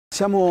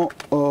Siamo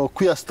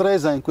qui a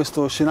Stresa in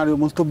questo scenario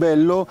molto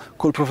bello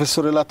col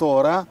professore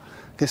Latora,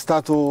 che è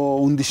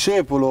stato un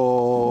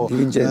discepolo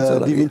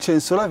di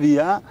Vincenzo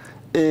Lavia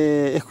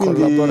e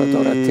quindi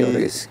collaboratore a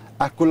Teoresi.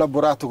 Ha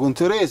collaborato con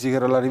Teoresi, che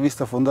era la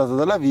rivista fondata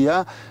da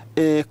Lavia,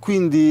 e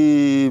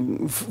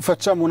quindi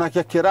facciamo una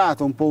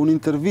chiacchierata, un po'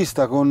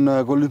 un'intervista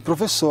con il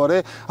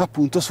professore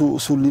appunto su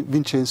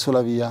Vincenzo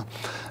Lavia.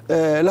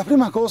 La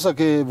prima cosa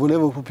che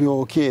volevo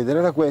proprio chiedere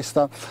era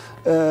questa.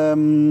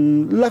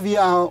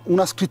 Lavia ha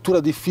una scrittura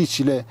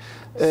difficile.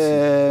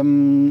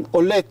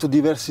 Ho letto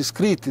diversi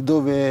scritti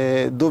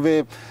dove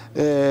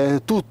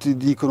tutti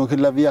dicono che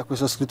Lavia ha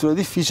questa scrittura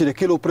difficile,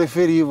 che lo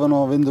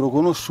preferivano, avendolo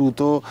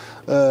conosciuto,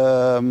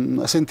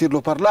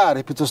 sentirlo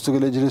parlare piuttosto che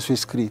leggere i suoi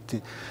scritti.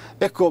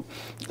 Ecco,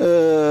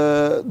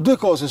 due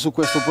cose su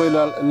questo, poi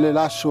le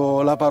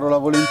lascio la parola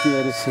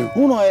volentieri. Sì.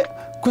 Uno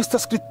è questa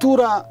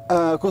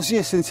scrittura così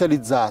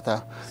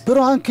essenzializzata,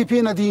 però anche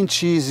piena di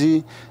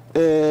incisi,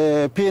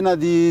 piena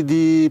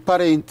di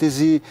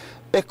parentesi.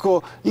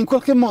 Ecco, in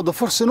qualche modo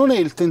forse non è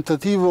il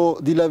tentativo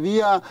di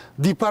Lavia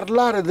di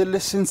parlare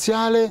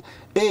dell'essenziale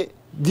e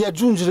di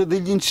aggiungere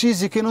degli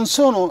incisi che non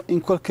sono in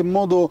qualche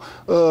modo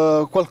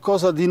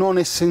qualcosa di non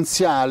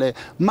essenziale,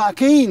 ma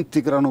che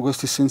integrano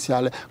questo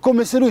essenziale,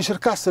 come se lui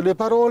cercasse le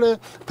parole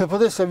per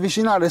potersi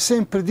avvicinare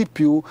sempre di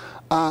più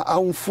a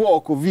un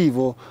fuoco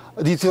vivo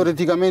di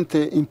teoreticamente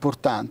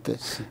importante.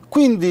 Sì.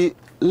 Quindi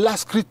la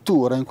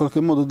scrittura in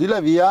qualche modo di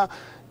Lavia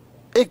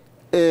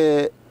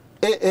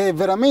è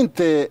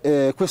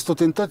veramente questo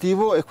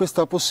tentativo e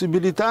questa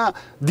possibilità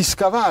di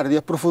scavare, di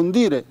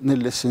approfondire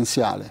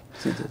nell'essenziale.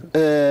 Sì.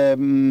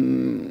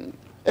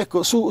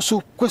 Ecco,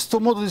 su questo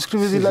modo di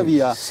scrivere di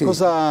Lavia, sì.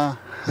 cosa...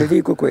 Le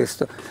dico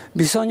questo,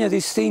 bisogna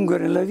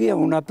distinguere Lavia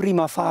una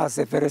prima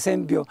fase, per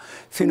esempio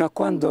fino a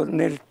quando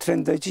nel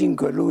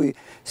 1935 lui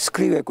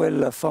scrive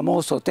quel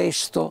famoso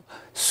testo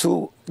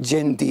su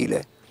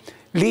Gentile.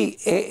 Lì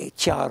è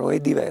chiaro, è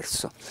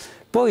diverso.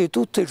 Poi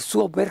tutto il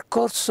suo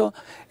percorso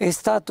è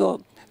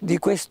stato di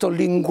questo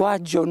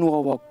linguaggio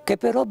nuovo, che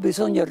però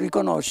bisogna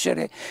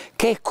riconoscere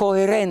che è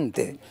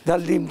coerente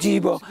dal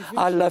principio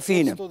alla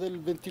fine. Del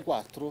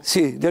 24?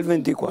 Sì, del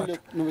 24.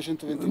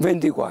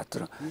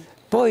 1924.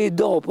 Poi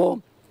dopo,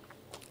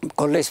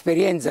 con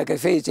l'esperienza che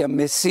fece a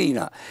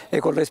Messina e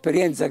con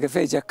l'esperienza che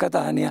fece a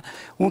Catania,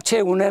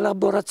 c'è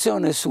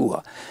un'elaborazione sua.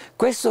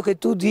 Questo che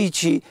tu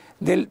dici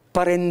del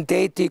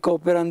parentetico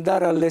per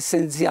andare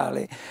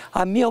all'essenziale,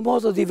 a mio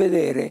modo di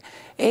vedere,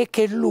 è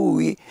che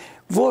lui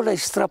vuole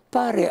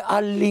strappare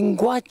al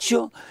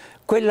linguaggio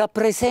quella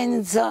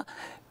presenza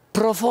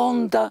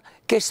profonda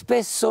che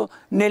spesso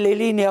nelle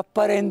linee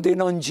apparenti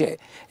non c'è.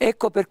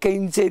 Ecco perché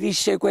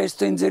inserisce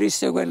questo,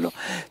 inserisce quello,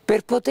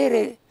 per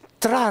poter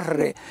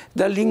trarre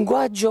dal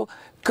linguaggio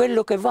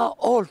quello che va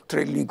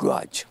oltre il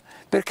linguaggio.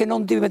 Perché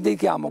non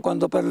dimentichiamo,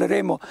 quando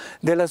parleremo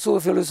della sua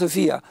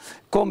filosofia,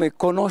 come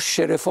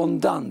conoscere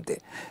fondante,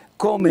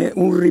 come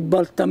un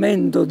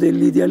ribaltamento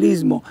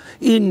dell'idealismo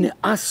in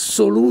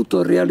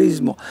assoluto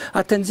realismo.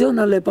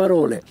 Attenzione alle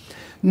parole,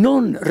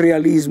 non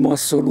realismo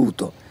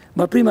assoluto,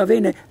 ma prima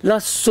viene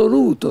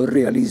l'assoluto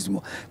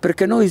realismo,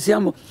 perché noi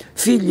siamo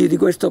figli di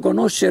questo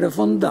conoscere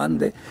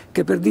fondante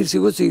che, per dirsi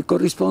così,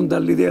 corrisponde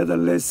all'idea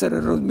dell'essere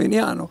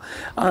rosminiano,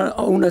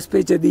 a una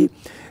specie di,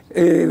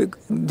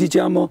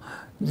 diciamo,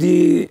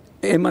 di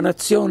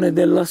emanazione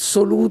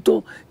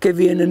dell'assoluto che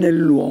viene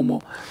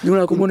nell'uomo, di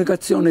una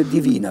comunicazione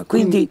divina.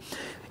 Quindi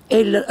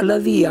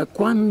Lavia,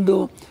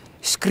 quando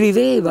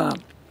scriveva,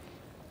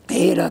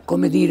 era,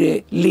 come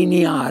dire,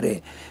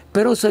 lineare,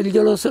 però se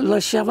glielo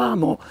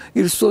lasciavamo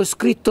il suo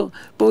scritto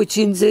poi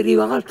ci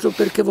inseriva altro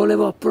perché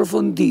voleva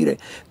approfondire,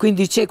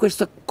 quindi c'è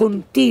questa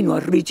continua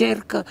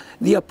ricerca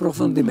di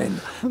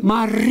approfondimento,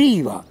 ma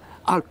arriva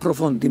al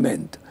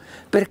approfondimento,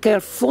 perché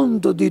al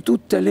fondo di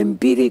tutte le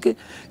empiriche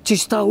ci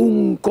sta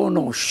un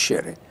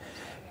conoscere,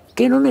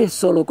 che non è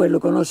solo quello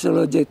conoscere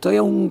l'oggetto, è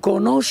un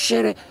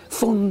conoscere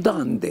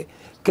fondante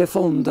che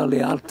fonda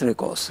le altre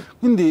cose.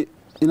 Quindi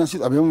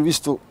innanzitutto abbiamo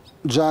visto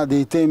già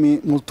dei temi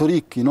molto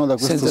ricchi, no? Da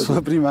queste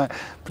sue prime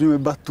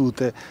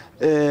battute.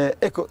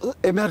 Ecco,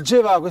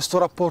 emergeva questo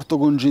rapporto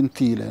con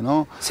Gentile,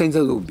 no?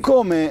 Senza dubbio.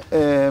 Come,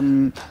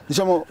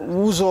 diciamo,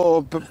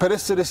 per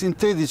essere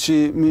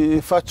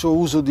sintetici, faccio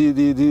uso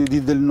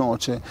del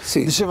Noce.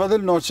 Sì. Diceva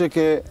del Noce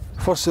che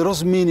forse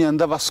Rosmini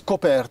andava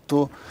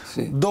scoperto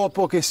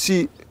dopo che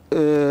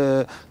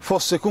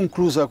fosse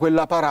conclusa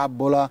quella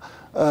parabola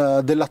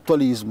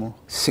dell'attualismo.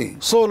 Sì.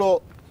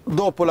 Solo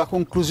dopo la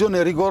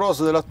conclusione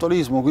rigorosa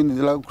dell'attualismo, quindi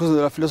la conclusione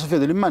della filosofia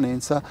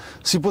dell'immanenza,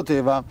 si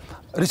poteva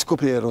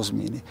riscoprire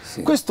Rosmini.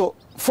 Sì. Questo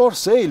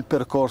forse è il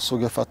percorso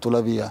che ha fatto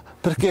Lavia,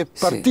 perché è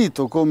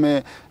partito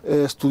come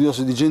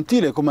studioso di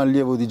Gentile, come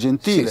allievo di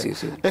Gentile.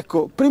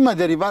 Ecco, prima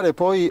di arrivare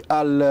poi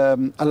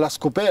alla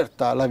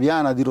scoperta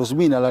laviana di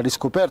Rosmini, alla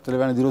riscoperta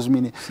laviana di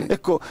Rosmini,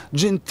 ecco,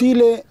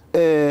 Gentile,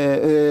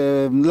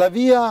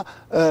 Lavia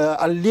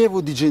allievo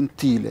di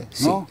Gentile.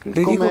 No?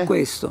 Le dico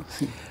questo.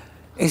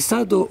 È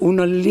stato un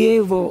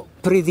allievo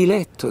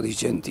prediletto di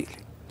Gentile,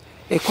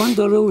 e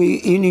quando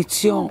lui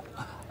iniziò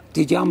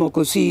diciamo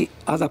così,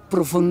 ad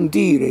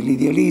approfondire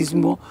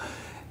l'idealismo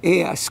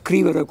e a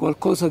scrivere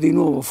qualcosa di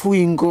nuovo.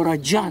 Fui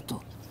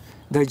incoraggiato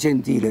da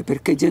Gentile,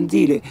 perché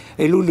Gentile,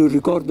 e lui lo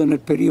ricorda nel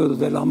periodo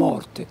della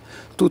morte,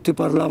 tutti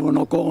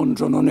parlavano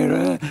contro, non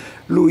era,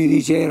 lui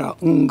dice era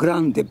un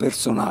grande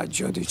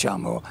personaggio,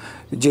 diciamo,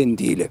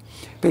 Gentile,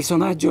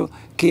 personaggio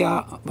che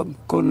ha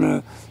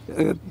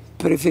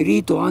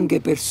preferito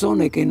anche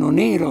persone che non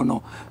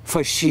erano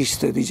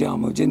fasciste,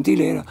 diciamo.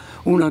 Gentile era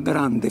una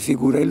grande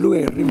figura e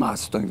lui è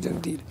rimasto in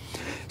Gentile,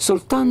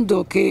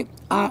 soltanto che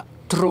ha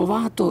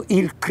trovato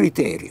il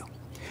criterio.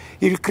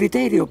 Il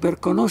criterio per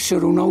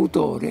conoscere un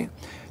autore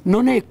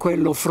non è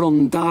quello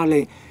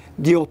frontale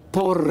di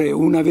opporre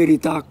una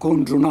verità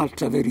contro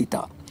un'altra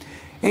verità,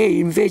 è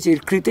invece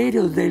il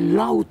criterio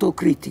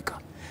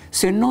dell'autocritica.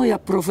 Se noi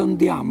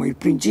approfondiamo il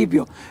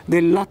principio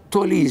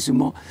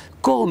dell'attualismo,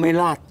 come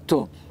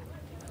l'atto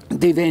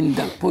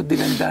può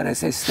diventare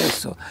se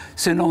stesso,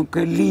 se non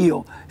che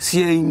l'io si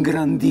è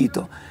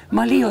ingrandito,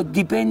 ma l'io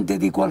dipende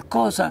di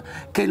qualcosa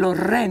che lo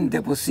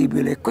rende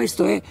possibile.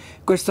 Questo è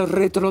questa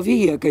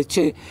retrovia che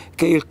c'è,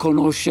 che è il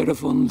conoscere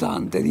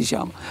fondante,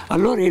 diciamo.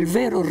 Allora il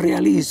vero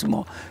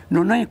realismo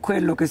non è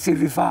quello che si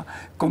rifà,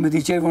 come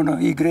dicevano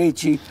i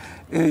greci,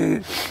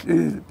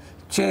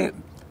 c'è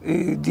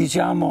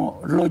diciamo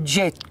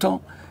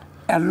l'oggetto,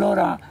 e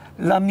allora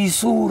la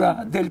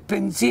misura del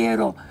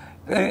pensiero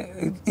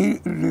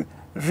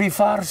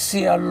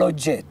rifarsi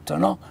all'oggetto,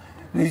 no?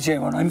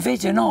 Dicevano,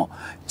 invece no,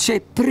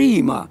 c'è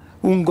prima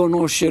un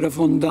conoscere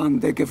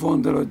fondante che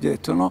fonda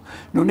l'oggetto, no?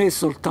 Non è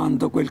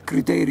soltanto quel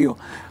criterio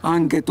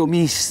anche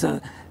tomista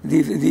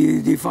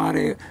di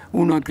fare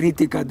una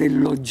critica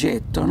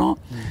dell'oggetto, no?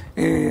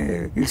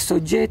 Il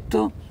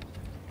soggetto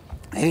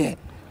è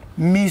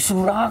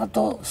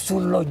misurato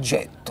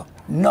sull'oggetto,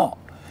 no.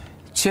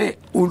 C'è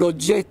un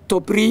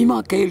oggetto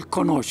prima che è il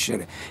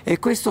conoscere, e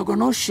questo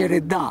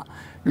conoscere dà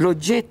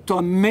l'oggetto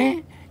a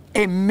me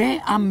e me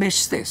a me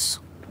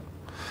stesso.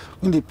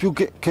 Quindi più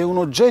che un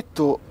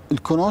oggetto,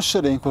 il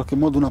conoscere è in qualche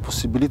modo una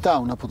possibilità,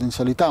 una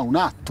potenzialità, un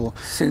atto.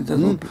 Senza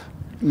dubbio.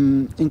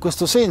 In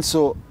questo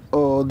senso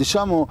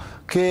diciamo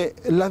che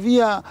la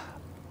via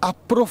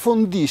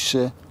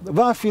approfondisce,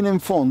 va fino in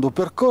fondo,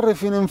 percorre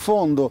fino in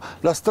fondo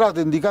la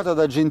strada indicata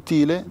da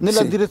Gentile,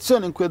 nella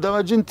direzione in cui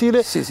andava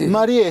Gentile,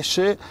 ma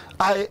riesce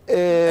a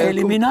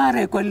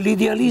eliminare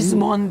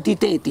quell'idealismo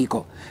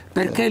antitetico,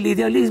 perché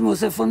l'idealismo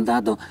si è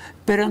fondato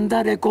per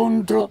andare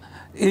contro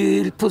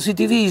il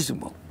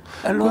positivismo.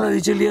 Allora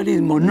dice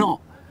l'idealismo no,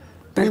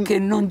 perché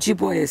non ci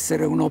può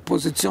essere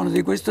un'opposizione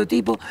di questo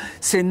tipo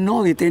se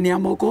noi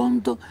teniamo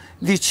conto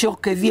di ciò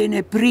che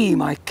viene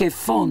prima e che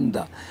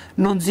fonda.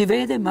 Non si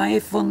vede ma è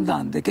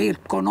fondante, che è il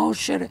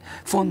conoscere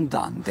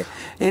fondante,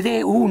 ed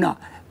è una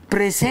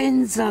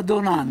presenza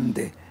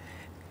donante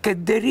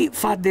che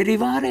fa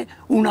derivare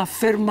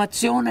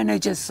un'affermazione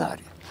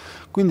necessaria.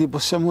 Quindi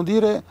possiamo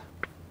dire,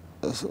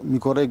 mi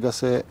corregga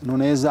se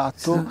non è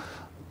esatto,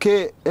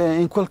 che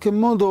in qualche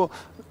modo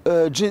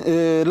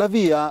la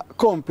via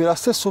compie la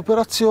stessa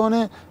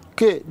operazione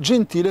che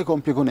Gentile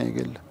compie con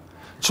Hegel,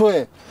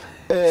 cioè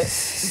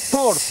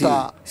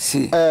porta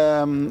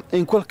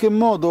in qualche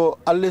modo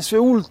alle sue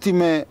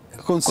ultime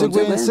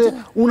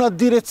conseguenze una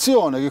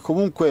direzione che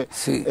comunque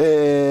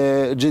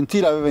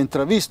Gentile aveva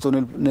intravisto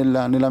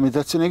nella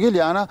meditazione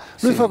hegeliana.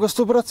 Lui fa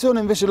questa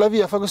operazione, invece la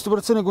via fa questa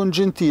operazione con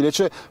Gentile,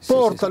 cioè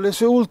porta alle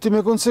sue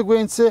ultime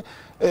conseguenze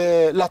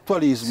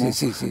l'attualismo,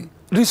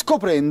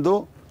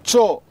 riscoprendo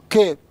ciò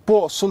che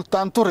può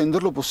soltanto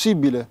renderlo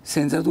possibile.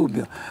 Senza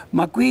dubbio,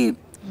 ma qui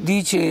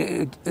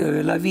dice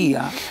la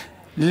via,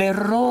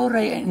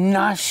 l'errore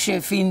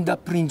nasce fin da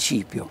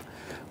principio,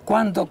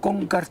 quando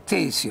con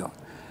Cartesio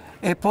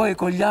e poi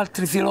con gli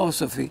altri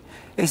filosofi,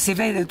 e si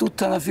vede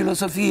tutta la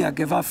filosofia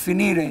che va a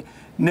finire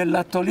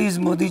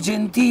nell'attualismo di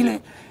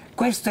Gentile,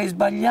 questo è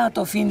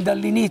sbagliato fin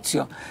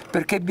dall'inizio,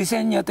 perché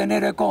bisogna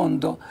tenere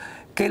conto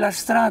che la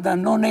strada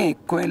non è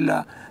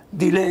quella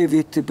di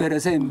Levitt, per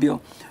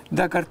esempio,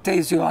 da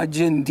Cartesio a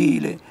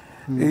Gentile,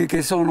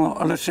 che sono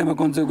alle estreme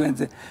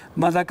conseguenze,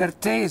 ma da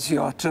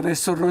Cartesio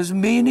attraverso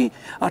Rosmini,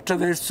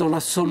 attraverso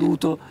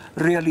l'assoluto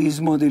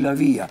realismo della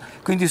via.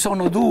 Quindi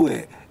sono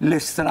due le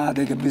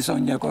strade che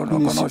bisogna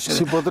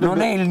conoscere.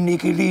 Non è il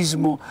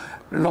nichilismo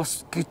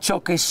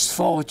ciò che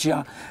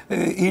sfocia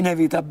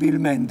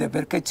inevitabilmente,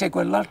 perché c'è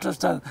quell'altra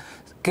strada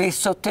che è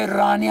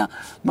sotterranea,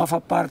 ma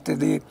fa parte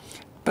di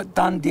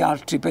tanti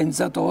altri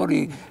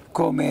pensatori,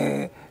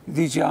 come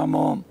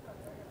diciamo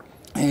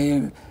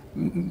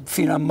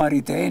fino a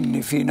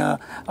Maritenni, fino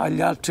agli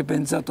altri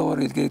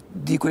pensatori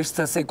di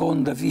questa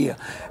seconda via,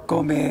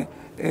 come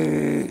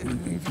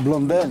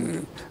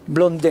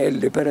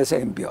Blondelli per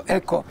esempio.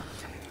 Ecco,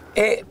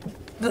 e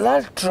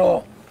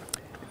l'altro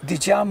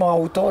diciamo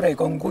autore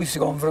con cui si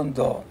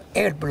confrontò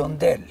è il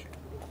Blondelli,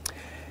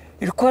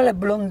 il quale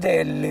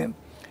Blondelli,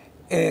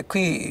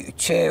 qui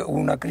c'è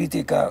una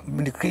critica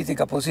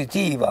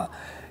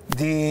positiva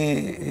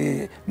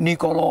di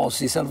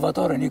Nicolosi,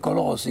 Salvatore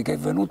Nicolosi, che è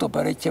venuto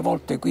parecchie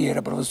volte qui,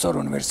 era professore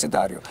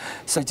universitario,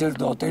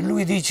 sacerdote, e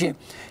lui dice: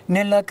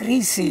 nella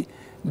crisi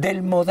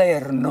del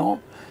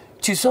moderno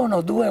ci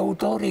sono due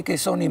autori che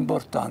sono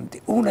importanti.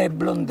 Uno è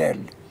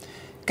Blondelli,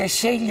 che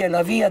sceglie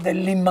la via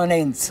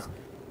dell'immanenza,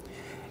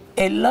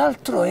 e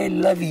l'altro è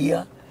la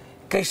via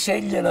che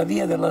sceglie la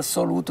via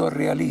dell'assoluto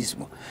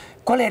realismo.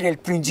 Qual era il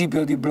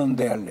principio di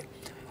Blondelli?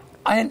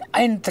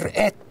 Entre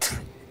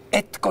être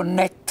et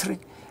connaître,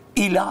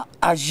 il a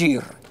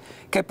agir,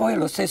 che poi è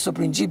lo stesso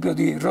principio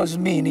di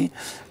Rosmini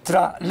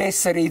tra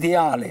l'essere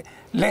ideale,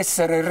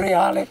 l'essere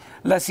reale,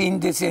 la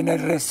sintesi è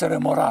nell'essere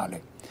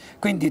morale.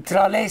 Quindi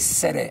tra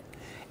l'essere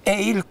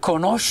e il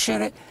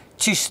conoscere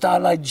ci sta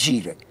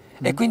l'agire.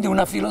 E quindi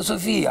una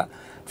filosofia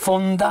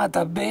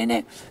fondata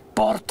bene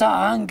porta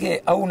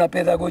anche a una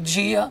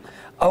pedagogia,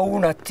 a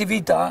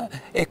un'attività,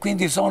 e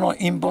quindi sono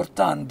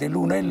importanti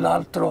l'uno e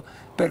l'altro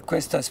per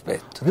questo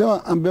aspetto.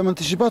 Abbiamo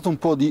anticipato un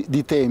po'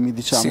 di temi,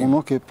 diciamo, sì.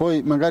 No? Che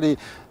poi magari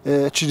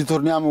ci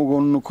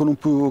ritorniamo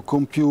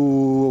con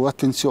più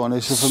attenzione,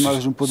 se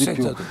soffermarci un po' di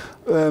più.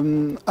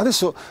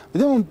 Adesso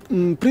vediamo,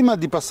 prima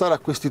di passare a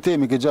questi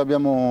temi che già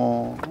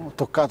abbiamo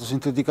toccato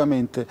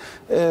sinteticamente,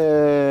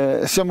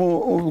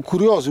 siamo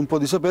curiosi un po'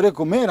 di sapere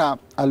com'era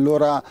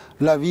allora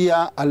la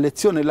via a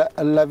lezione,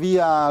 la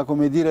via,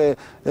 come dire,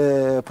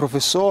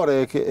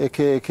 professore,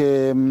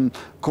 che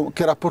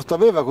rapporto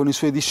aveva con i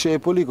suoi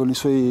discepoli, con i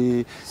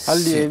suoi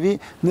allievi. Sì.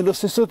 Nello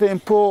stesso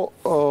tempo,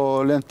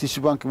 le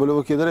anticipo anche,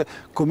 volevo chiedere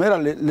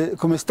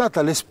com'è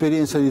stata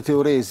l'esperienza di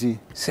Teoresi.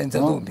 Senza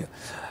dubbio.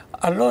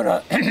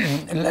 Allora,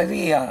 la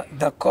via,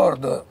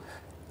 d'accordo,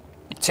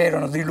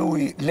 c'erano di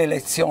lui le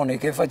lezioni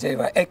che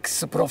faceva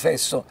ex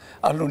professo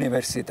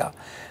all'università,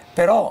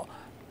 però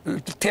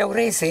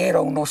Teoresi era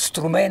uno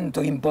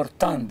strumento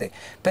importante,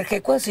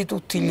 perché quasi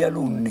tutti gli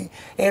alunni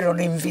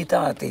erano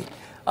invitati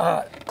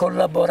a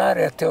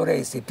collaborare a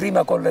Teoresi,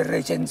 prima con le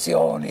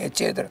recensioni,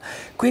 eccetera.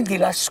 Quindi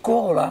la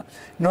scuola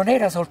non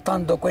era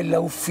soltanto quella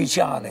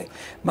ufficiale,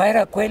 ma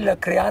era quella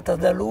creata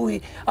da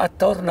lui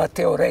attorno a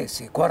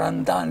Teoresi.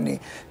 40 anni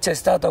c'è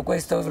stata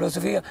questa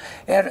filosofia,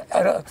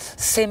 era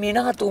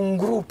seminato un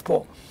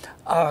gruppo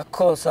a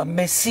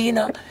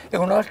Messina e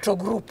un altro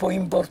gruppo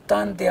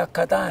importante a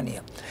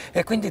Catania,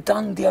 e quindi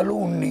tanti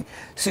alunni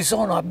si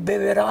sono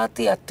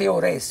abbeverati a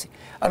Teoresi.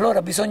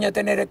 Allora bisogna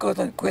tenere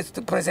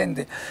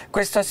presente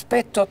questo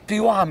aspetto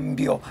più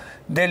ampio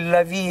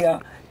della via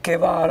che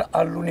va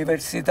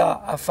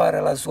all'università a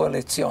fare la sua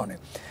lezione.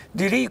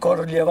 Di lì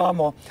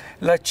coglievamo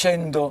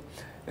l'accento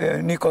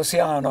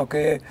nicosiano,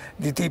 che è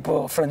di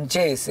tipo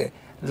francese,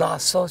 la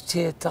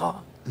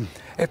società,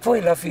 e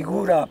poi la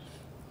figura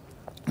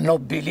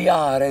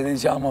nobiliare,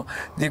 diciamo,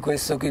 di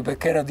questo qui,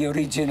 perché era di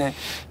origine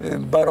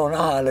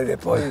baronale, e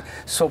poi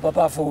suo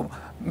papà fu,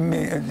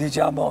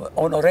 diciamo,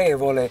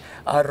 onorevole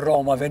a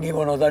Roma,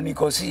 venivano da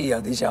Nicosia,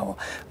 diciamo,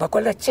 ma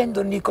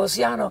quell'accento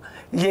nicosiano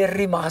gli è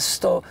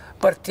rimasto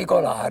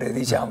particolare,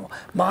 diciamo,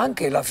 ma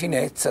anche la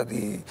finezza,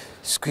 di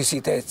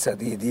squisitezza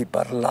di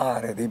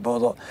parlare, di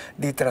modo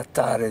di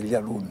trattare gli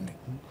alunni.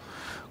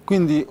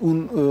 Quindi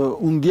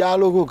un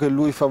dialogo che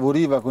lui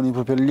favoriva con i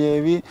propri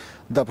allievi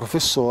da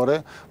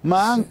professore,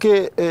 ma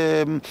anche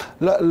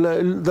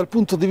dal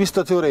punto di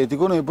vista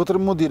teoretico noi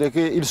potremmo dire che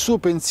il suo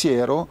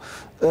pensiero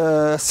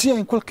sia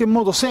in qualche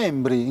modo,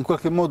 sembri in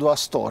qualche modo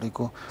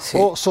astorico, sì,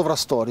 o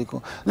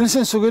sovrastorico, nel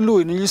senso che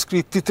lui negli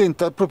scritti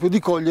tenta proprio di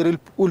cogliere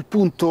il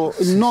punto,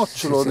 il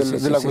nocciolo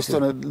della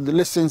questione,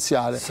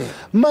 l'essenziale,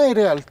 ma in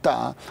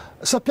realtà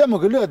sappiamo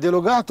che lui ha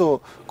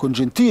dialogato con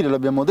Gentile,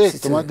 l'abbiamo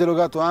detto, ma ha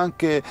dialogato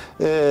anche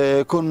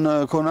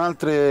con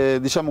altre,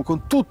 diciamo,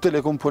 con tutte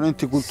le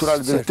componenti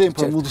culturali del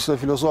tempo, dal punto di vista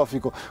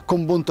filosofico,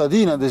 con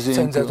Bontadina ad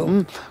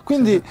esempio.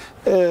 Quindi in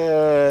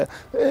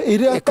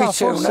realtà, e qui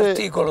c'è un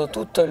articolo,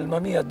 tutta la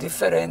mia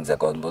differenza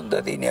con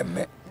Bontadini e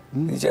me,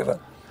 diceva.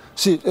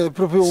 Sì, è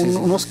proprio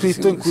uno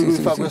scritto in cui lui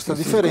fa questa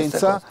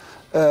differenza.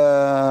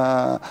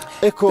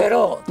 Ecco,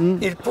 però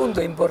il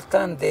punto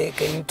importante è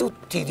che in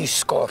tutti i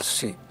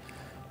discorsi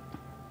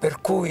per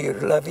cui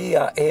la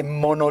via è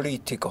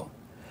monolitico,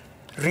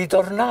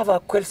 ritornava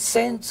a quel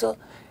senso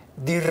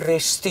di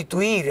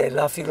restituire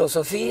la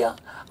filosofia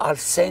al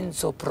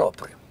senso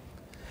proprio.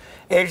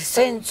 E il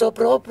senso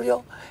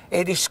proprio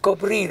è di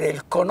scoprire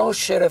il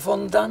conoscere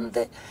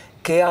fondante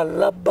che è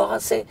alla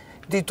base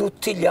di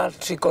tutti gli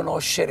altri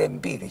conoscere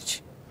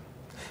empirici,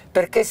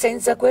 perché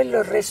senza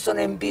quello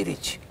restano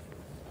empirici.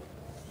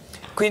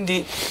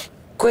 Quindi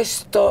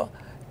questo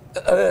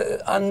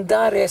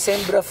andare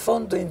sempre a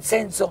fondo in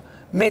senso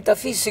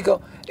metafisico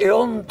e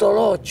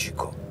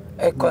ontologico,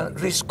 ecco,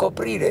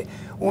 riscoprire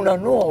una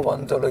nuova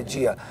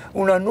ontologia,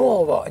 una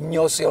nuova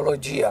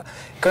gnosiologia,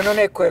 che non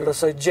è quello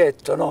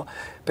soggetto, no?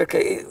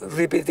 Perché,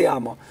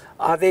 ripetiamo,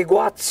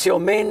 adeguatio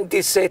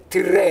mentis et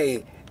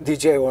rei,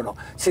 dicevano,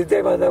 si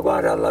deve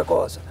adeguare alla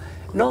cosa.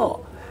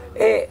 No,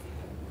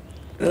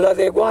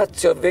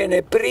 l'adeguatio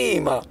viene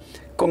prima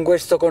con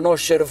questo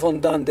conoscere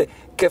fondante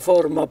che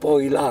forma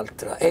poi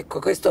l'altra. Ecco,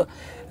 questo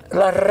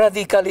la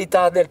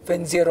radicalità del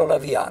pensiero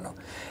laviano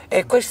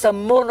e questa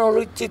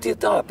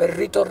monoliticità per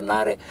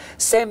ritornare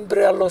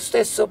sempre allo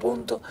stesso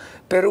punto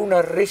per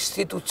una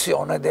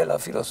restituzione della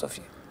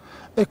filosofia.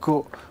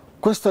 Ecco,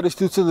 questa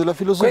restituzione della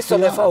filosofia... Questo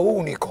le fa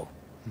unico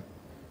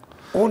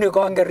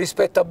anche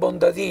rispetto a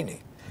Bondadini,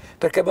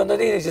 perché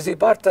Bondadini dice si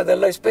parte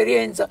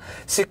dall'esperienza,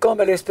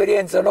 siccome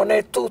l'esperienza non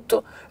è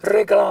tutto,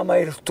 reclama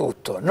il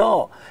tutto.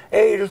 No, è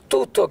il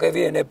tutto che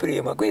viene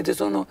prima, quindi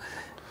sono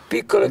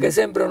piccole che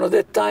sembrano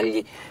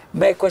dettagli,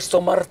 ma è questo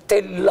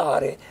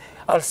martellare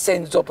al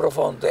senso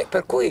profondo, e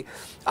per cui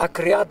ha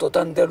creato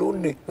tanti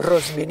alunni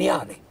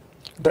rosminiani,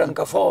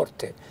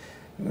 Brancaforte,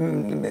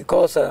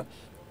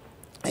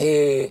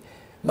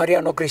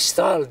 Mariano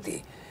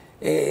Cristaldi,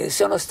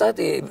 sono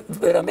stati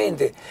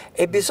veramente,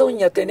 e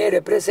bisogna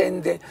tenere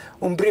presente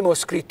un primo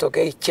scritto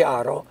che è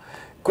chiaro,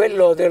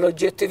 quello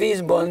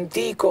dell'oggettivismo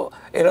antico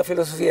e la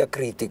filosofia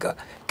critica,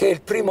 che è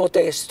il primo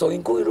testo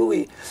in cui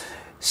lui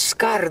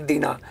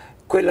scardina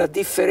quella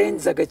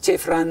differenza che c'è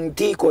fra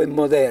antico e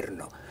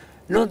moderno.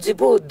 Non si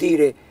può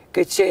dire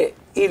che c'è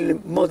il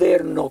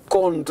moderno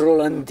contro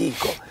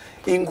l'antico,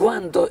 in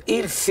quanto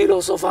il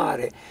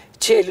filosofare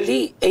c'è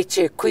lì e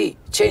c'è qui,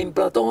 c'è in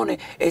Platone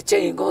e c'è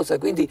in cosa,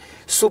 quindi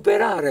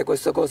superare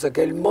questa cosa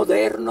che il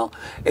moderno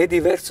è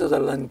diverso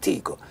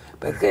dall'antico,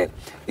 perché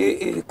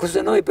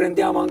se noi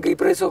prendiamo anche i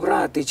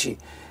presocratici,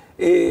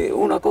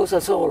 una cosa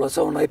sola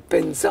sono, è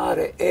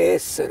pensare e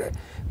essere,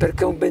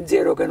 perché è un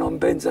pensiero che non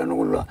pensa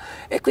nulla,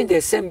 e quindi è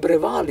sempre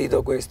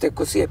valido questo, e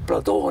così è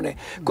Platone,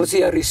 così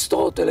è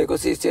Aristotele,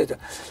 così eccetera,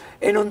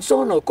 e non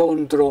sono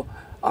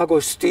contro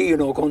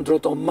Agostino, contro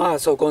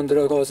Tommaso,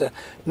 contro cose,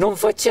 non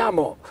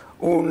facciamo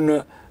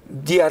un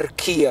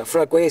diarchia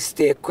fra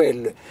questi e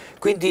quelli.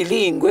 Quindi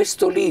lì in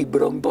questo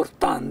libro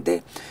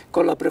importante,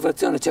 con la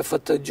prefazione ci ha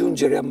fatto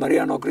aggiungere a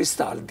Mariano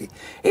Cristaldi,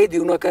 è di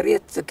una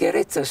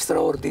chiarezza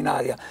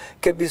straordinaria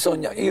che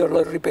bisogna, io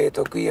lo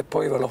ripeto qui e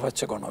poi ve lo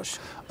faccio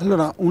conoscere.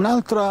 Allora,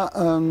 una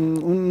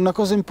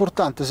cosa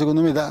importante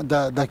secondo me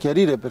da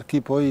chiarire per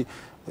chi poi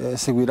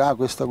seguirà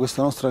questa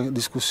nostra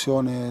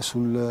discussione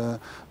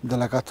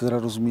della cattedra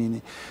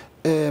Rosmini.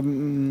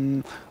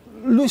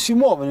 Lui si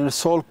muove nel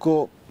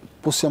solco,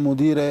 possiamo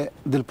dire,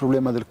 del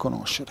problema del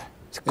conoscere,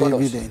 è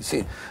evidente.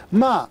 Sì.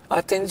 Ma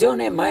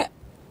attenzione,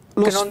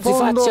 che non si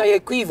faccia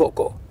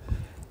equivoco,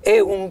 è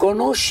un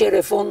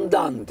conoscere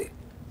fondante,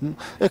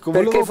 ecco,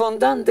 perché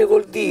fondante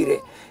vuol dire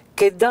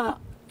che dà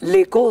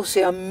le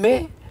cose a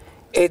me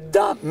e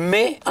da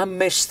me a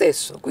me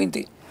stesso,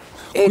 quindi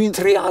è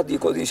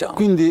triadico, diciamo.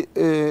 Quindi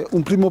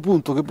un primo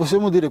punto che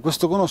possiamo dire,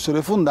 questo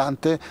conoscere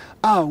fondante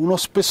ha uno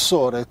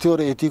spessore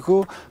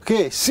teoretico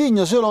che è sì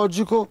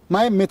gnoseologico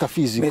ma è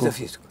metafisico.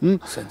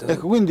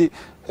 Ecco, quindi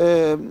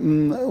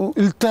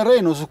il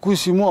terreno su cui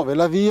si muove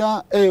la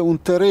via è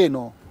un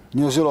terreno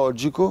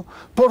gnoseologico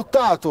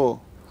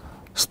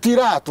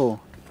stirato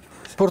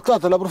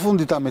alla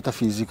profondità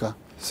metafisica.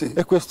 Sì.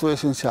 E questo è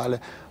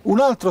essenziale. Un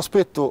altro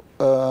aspetto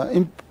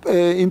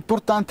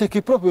importante è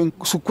che proprio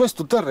su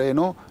questo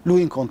terreno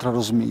lui incontra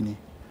Rosmini.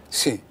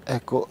 Sì.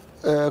 Ecco,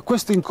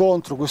 questo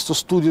incontro, questo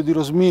studio di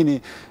Rosmini,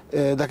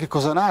 da che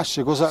cosa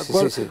nasce?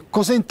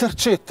 Cosa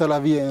intercetta la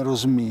via in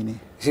Rosmini?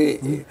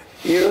 Sì,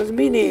 in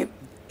Rosmini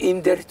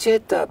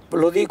intercetta,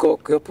 lo dico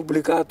che ho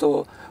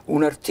pubblicato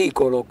un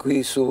articolo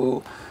qui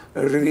su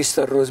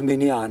rivista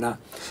rosminiana,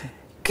 sì,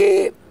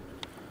 che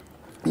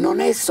non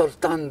è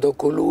soltanto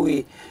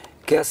colui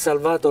che ha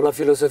salvato la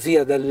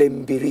filosofia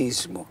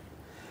dall'empirismo,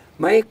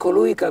 ma è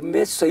colui che ha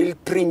messo il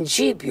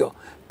principio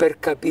per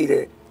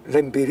capire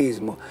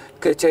l'empirismo,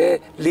 che c'è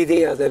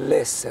l'idea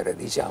dell'essere,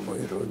 diciamo,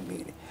 in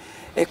Rosmini.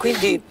 E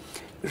quindi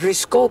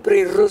riscopre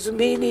in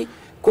Rosmini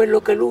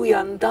quello che lui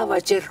andava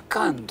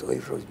cercando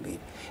in Rosmini.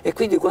 E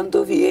quindi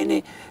quando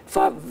viene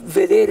fa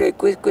vedere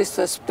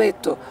questo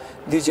aspetto,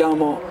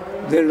 diciamo,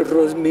 del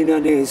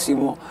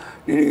rosminianesimo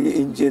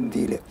in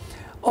gentile.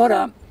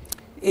 Ora,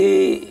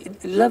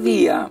 la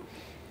via,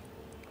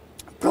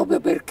 proprio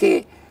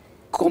perché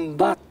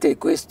combatte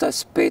questo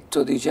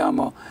aspetto,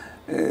 diciamo,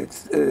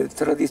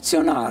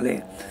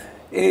 tradizionale,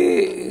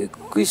 e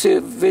qui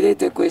se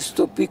vedete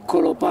questo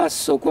piccolo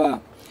passo qua,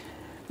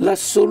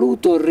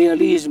 l'assoluto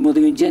realismo di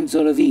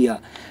Vincenzo La Via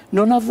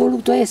non ha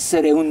voluto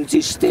essere un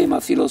sistema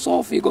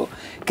filosofico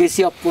che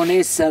si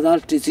opponesse ad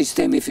altri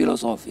sistemi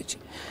filosofici,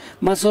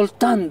 ma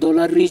soltanto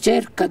la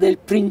ricerca del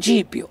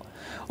principio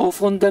o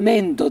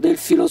fondamento del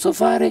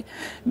filosofare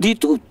di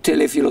tutte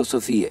le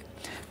filosofie.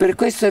 Per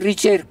questa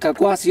ricerca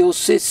quasi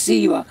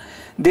ossessiva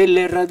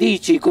delle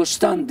radici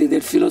costanti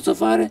del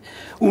filosofare,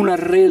 una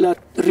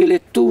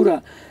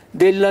rilettura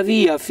della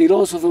via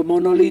filosofo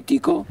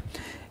monolitico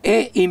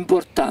è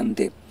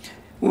importante.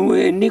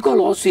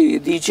 Nicolosi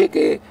dice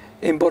che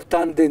è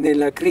importante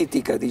nella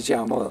critica,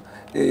 diciamo,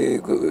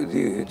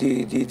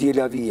 di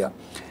La Via.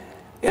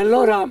 E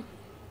allora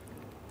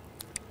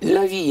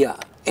La Via,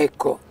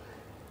 ecco,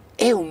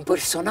 è un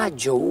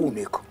personaggio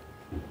unico.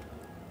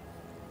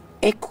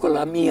 Ecco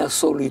la mia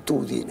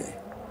solitudine,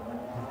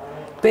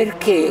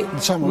 perché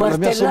diciamo,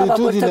 martellava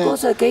questa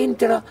cosa che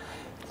entra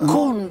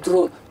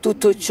contro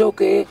tutto ciò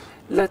che è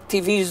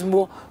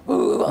l'attivismo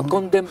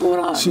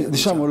contemporaneo. Sì,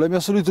 diciamo, la mia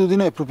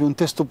solitudine è proprio un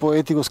testo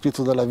poetico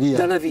scritto dalla Via.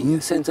 Dalla Via,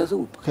 senza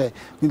dubbio. Okay.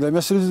 Quindi la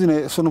mia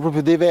solitudine sono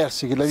proprio dei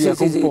versi che la Via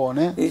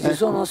compone. Sì. Ci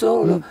sono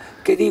solo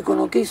che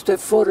dicono Cristo è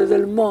fuori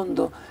del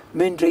mondo,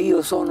 mentre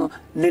io sono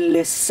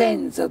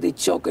nell'essenza di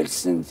ciò che è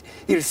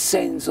il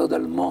senso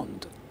del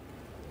mondo.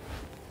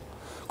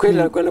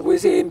 Quella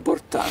poesia è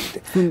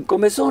importante.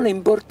 Come sono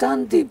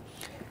importanti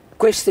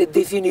queste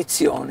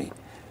definizioni,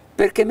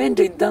 perché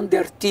mentre in tanti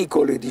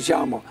articoli,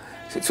 diciamo,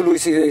 lui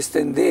si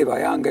estendeva,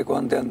 e anche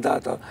quando è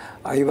andato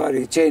ai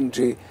vari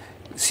centri,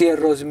 sia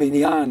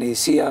rosminiani,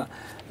 sia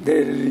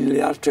delle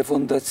altre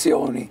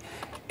fondazioni,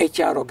 è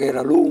chiaro che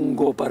era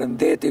lungo,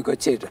 parentetico,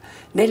 eccetera.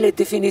 Nelle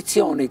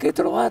definizioni che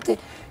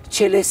trovate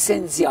c'è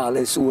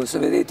l'essenziale suo, se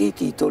vedete i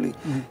titoli,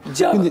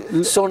 già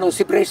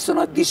si prestano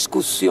a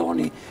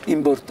discussioni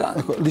importanti.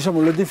 Ecco,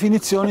 diciamo, le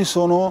definizioni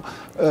sono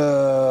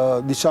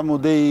diciamo,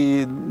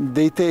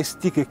 dei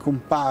testi che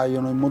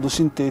compaiono in modo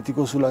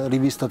sintetico sulla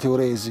rivista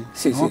Teoresi.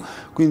 Sì, no? sì.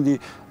 Quindi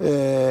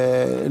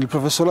il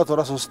professor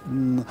Latora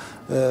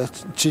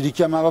ci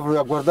richiamava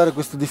proprio a guardare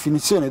queste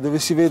definizioni, dove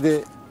si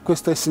vede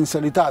questa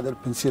essenzialità del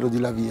pensiero di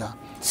La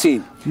Via.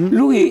 Sì,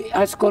 lui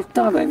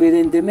ascoltava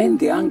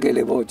evidentemente anche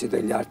le voci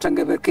degli altri,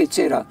 anche perché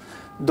c'era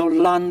Don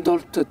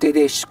Landolt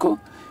tedesco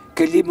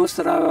che gli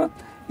mostrava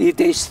i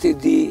testi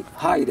di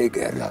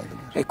Heidegger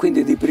e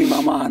quindi di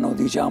prima mano,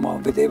 diciamo,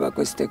 vedeva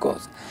queste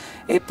cose.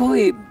 E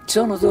poi ci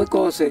sono due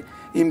cose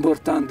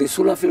importanti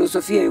sulla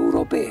filosofia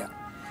europea,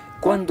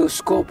 quando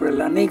scopre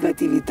la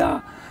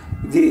negatività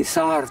di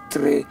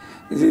Sartre,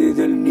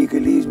 del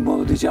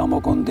nichilismo, diciamo,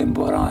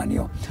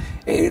 contemporaneo,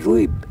 e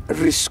lui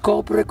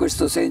riscopre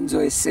questo senso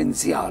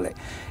essenziale.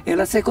 E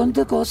la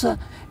seconda cosa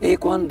è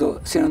quando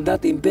se n'è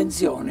andato in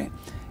pensione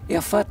e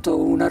ha fatto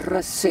una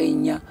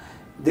rassegna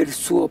del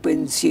suo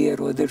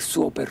pensiero e del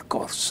suo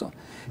percorso.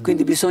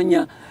 Quindi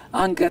bisogna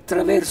anche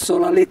attraverso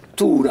la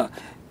lettura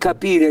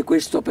capire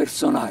questo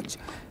personaggio.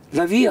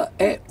 La Via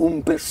è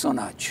un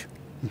personaggio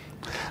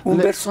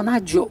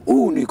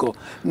unico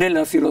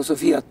nella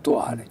filosofia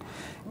attuale,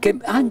 che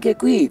anche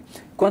qui,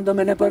 quando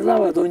me ne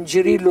parlava Don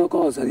Cirillo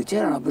Cosa,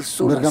 diceva, era una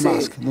persona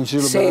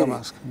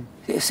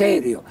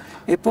serio,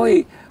 e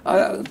poi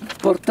ha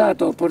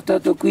portato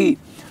qui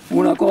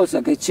una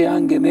cosa che c'è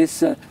anche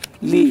messa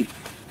lì,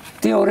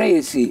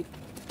 Teoresi,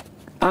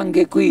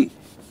 anche qui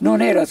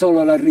non era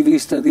solo la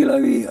rivista di La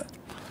Via,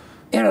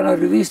 era una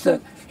rivista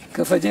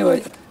che faceva,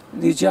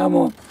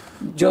 diciamo,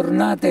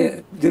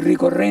 giornate di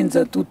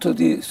ricorrenza tutto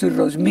sui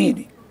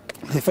Rosmini.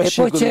 E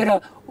poi c'era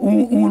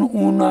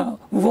una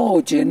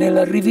voce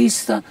nella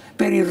rivista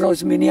per i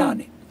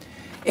rosminiani,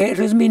 e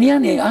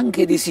rosminiani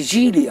anche di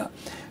Sicilia,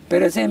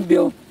 per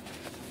esempio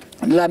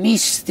la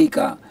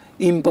mistica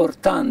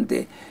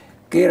importante,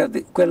 che era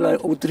quella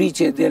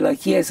autrice della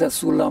Chiesa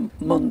sulla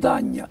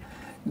montagna,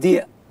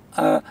 di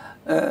la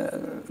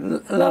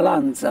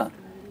Lanza,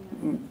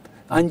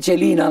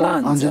 Angelina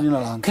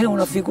Lanza, che è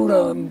una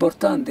figura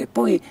importante.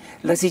 Poi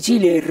la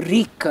Sicilia è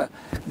ricca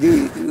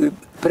di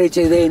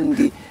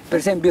precedenti, per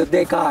esempio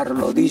De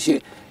Carlo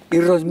dice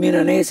il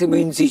rosminanesimo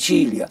in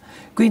Sicilia,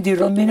 quindi il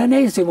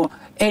rosminanesimo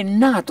è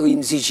nato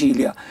in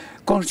Sicilia,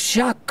 con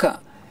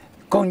Sciacca,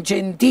 con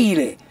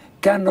Gentile,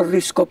 che hanno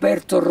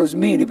riscoperto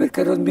Rosmini,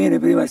 perché Rosmini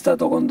prima è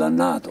stato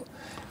condannato.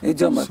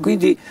 Insomma,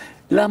 quindi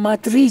la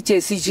matrice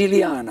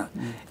siciliana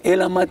e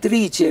la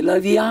matrice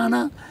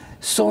laviana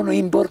sono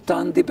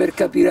importanti per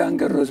capire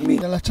anche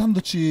Rosmini.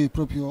 Allacciandoci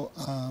proprio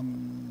al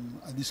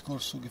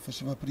discorso che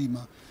faceva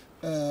prima,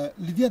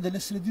 l'idea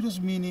dell'essere di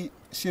Rosmini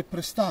si è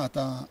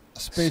prestata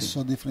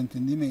spesso a dei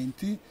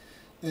fraintendimenti,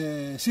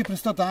 si è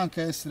prestata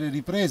anche a essere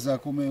ripresa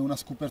come una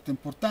scoperta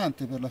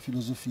importante per la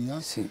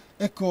filosofia. Sì.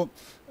 Ecco,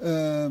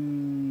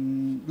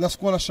 la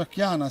scuola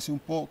sciacchiana si è un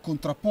po'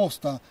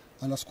 contrapposta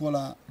alla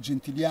scuola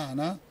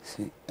gentiliana.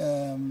 Sì.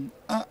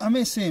 A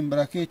me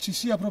sembra che ci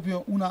sia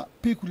proprio una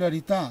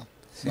peculiarità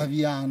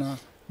laviana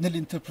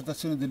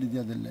nell'interpretazione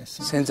dell'idea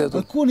dell'essere.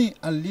 Alcuni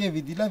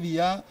allievi di La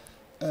Via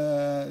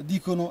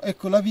dicono,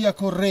 ecco, La Via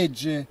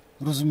corregge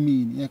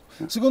Rosmini.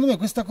 Ecco. Secondo me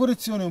questa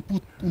correzione è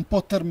un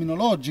po'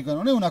 terminologica,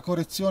 non è una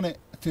correzione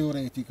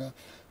teoretica.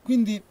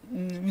 Quindi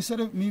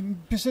mi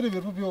piacerebbe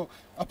proprio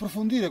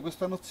approfondire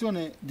questa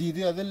nozione di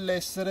idea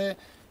dell'essere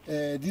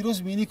di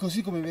Rosmini,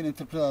 così come viene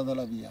interpretata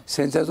dalla Via.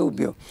 Senza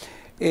dubbio.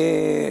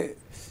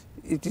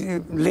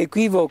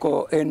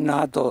 L'equivoco è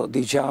nato,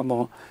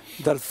 diciamo,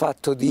 dal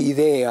fatto di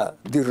idea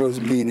di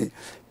Rosmini,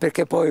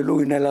 perché poi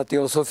lui nella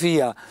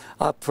teosofia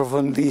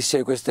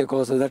approfondisce queste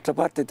cose. D'altra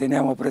parte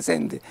teniamo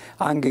presenti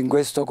anche in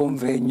questo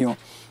convegno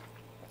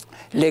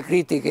le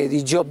critiche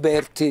di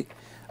Gioberti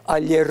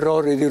agli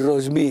errori di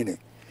Rosmini,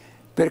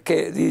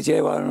 perché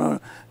dicevano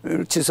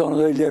ci sono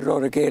degli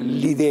errori che è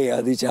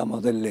l'idea, diciamo,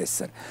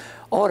 dell'essere.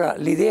 Ora,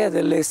 l'idea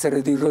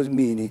dell'essere di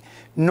Rosmini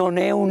non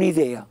è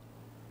un'idea.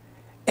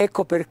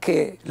 Ecco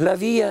perché La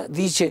Via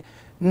dice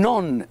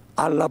non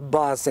alla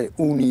base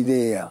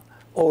un'idea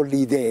o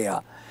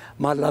l'idea,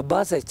 ma alla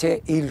base c'è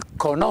il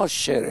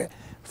conoscere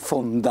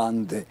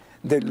fondante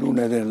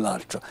dell'uno e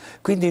dell'altro.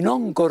 Quindi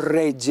non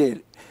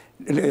corregge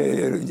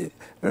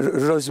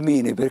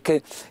Rosmini,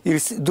 perché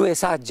due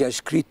saggi ha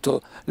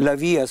scritto La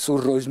via su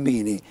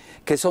Rosmini,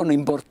 che sono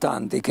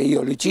importanti, che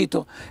io li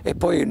cito e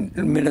poi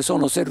me ne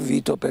sono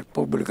servito per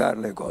pubblicare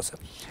le cose.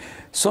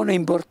 Sono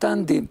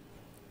importanti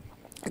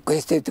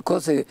queste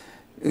cose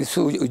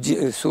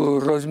su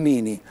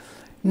Rosmini,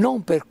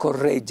 non per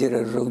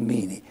correggere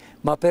Rosmini,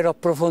 ma per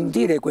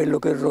approfondire quello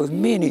che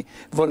Rosmini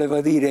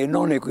voleva dire e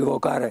non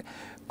equivocare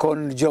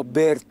con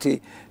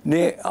Gioberti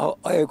né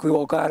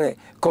equivocare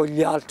con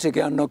gli altri che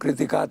hanno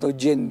criticato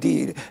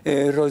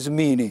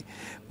Rosmini,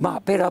 ma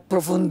per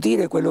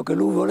approfondire quello che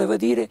lui voleva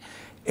dire.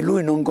 E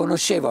lui non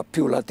conosceva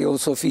più la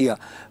teosofia,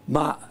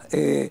 ma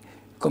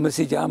come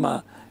si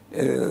chiama?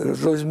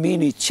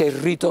 Rosmini ci è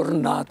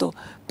ritornato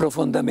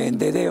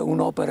profondamente ed è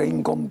un'opera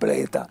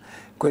incompleta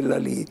quella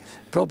lì.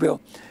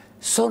 Proprio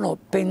sono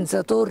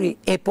pensatori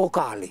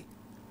epocali,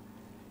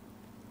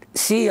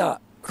 sia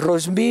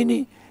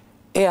Rosmini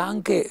e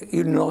anche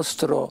il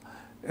nostro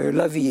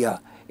La Via,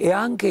 e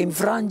anche in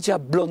Francia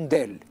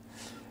Blondel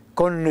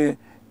con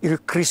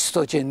il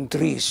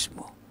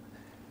cristocentrismo,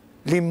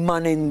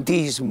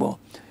 l'immanentismo.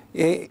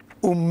 È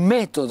un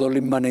metodo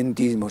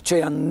l'immanentismo,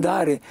 cioè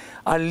andare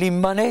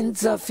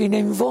all'immanenza fino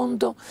in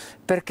fondo,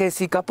 perché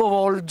si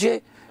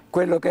capovolge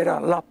quello che era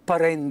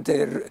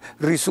l'apparente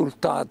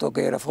risultato,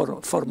 che era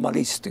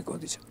formalistico,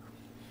 diciamo.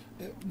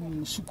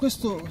 Su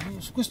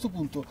questo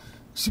punto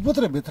si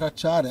potrebbe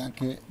tracciare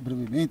anche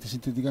brevemente,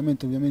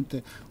 sinteticamente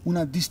ovviamente,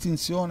 una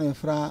distinzione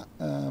fra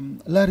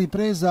la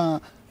ripresa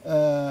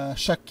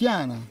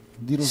sciacchiana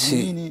di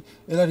Rosmini,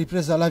 sì, e la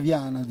ripresa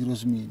laviana di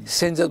Rosmini?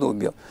 Senza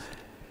dubbio.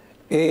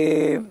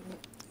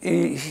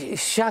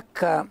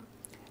 Sciacca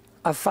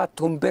ha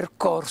fatto un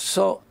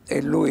percorso,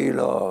 e lui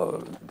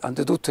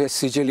anzitutto è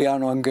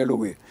siciliano anche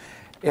lui,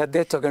 e ha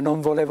detto che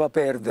non voleva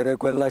perdere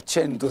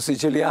quell'accento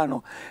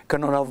siciliano che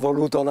non ha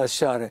voluto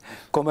lasciare,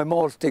 come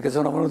molti che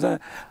sono venuti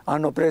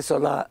hanno preso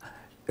la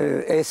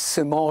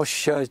S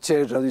moscia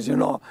eccetera, dice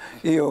no,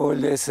 io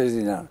voglio essere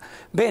siciliano.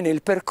 Bene,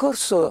 il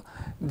percorso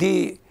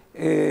di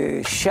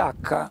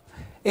Sciacca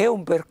è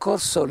un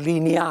percorso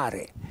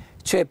lineare,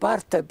 cioè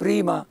parte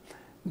prima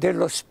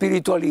dello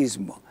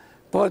spiritualismo,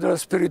 poi dello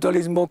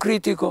spiritualismo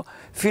critico,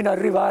 fino ad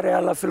arrivare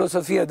alla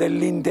filosofia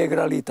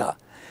dell'integralità.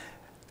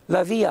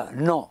 La Via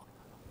no,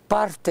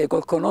 parte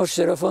col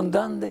conoscere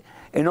fondante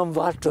e non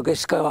fa altro che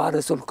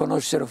scavare sul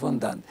conoscere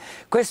fondante.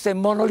 Questo è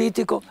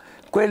monolitico,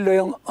 quello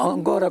è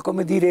ancora,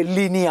 come dire,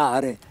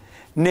 lineare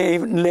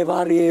nelle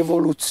varie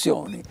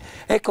evoluzioni.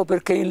 Ecco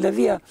perché in La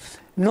Via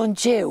non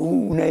c'è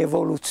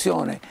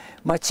un'evoluzione,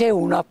 ma c'è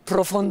un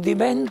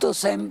approfondimento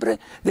sempre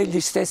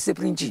degli stessi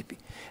principi.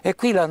 E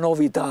qui la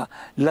novità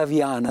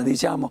laviana,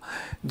 diciamo,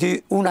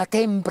 di una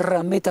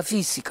tempra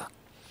metafisica,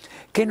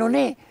 che non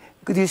è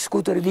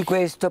discutere di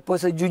questo, poi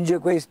si aggiunge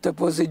questo,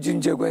 poi si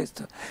aggiunge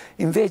questo.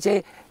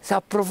 Invece sa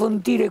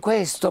approfondire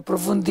questo,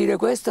 approfondire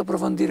questo,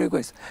 approfondire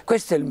questo.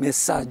 Questo è il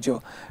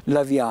messaggio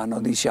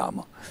laviano,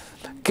 diciamo,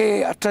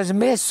 che ha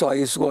trasmesso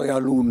ai suoi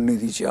alunni,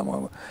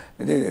 diciamo,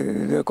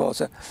 le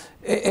cose.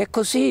 E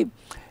così,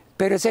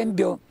 per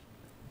esempio,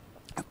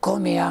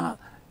 come ha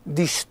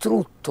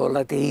distrutto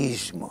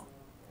l'ateismo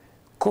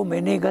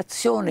come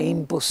negazione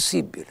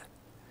impossibile,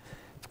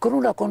 con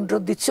una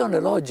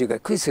contraddizione logica,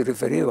 e qui si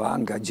riferiva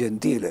anche a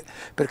Gentile,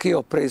 perché io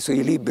ho preso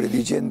i libri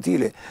di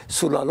Gentile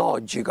sulla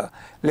logica,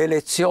 le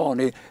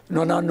lezioni,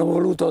 non hanno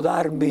voluto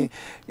darmi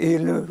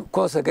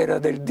cosa che era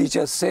del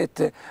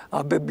 17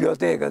 a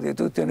biblioteca di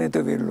tutti i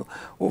Netevillo,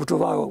 ho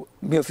trovato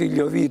mio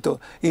figlio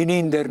Vito in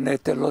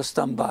internet e l'ho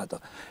stampato.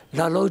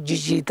 La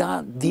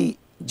logicità di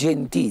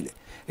Gentile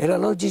e la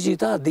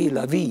logicità di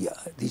La Via,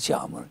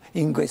 diciamo,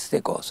 in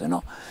queste cose,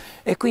 no?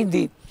 E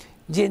quindi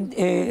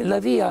La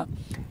Via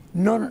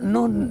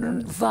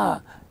non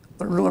fa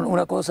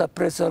una cosa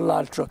appresso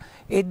all'altro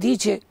e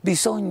dice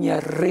bisogna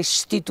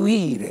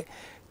restituire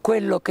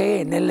quello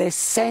che è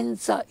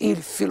nell'essenza il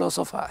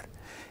filosofare,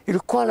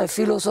 il quale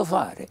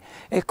filosofare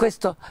è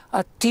questo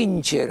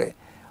attingere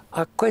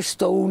a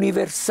questo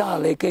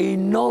universale che è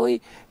in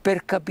noi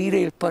per capire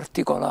il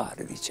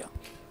particolare, diciamo.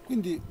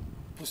 Quindi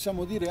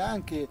possiamo dire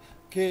anche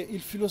che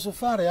il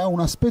filosofare ha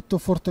un aspetto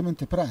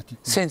fortemente pratico.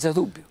 Senza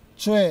dubbio.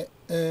 Cioè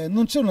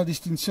non c'è una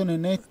distinzione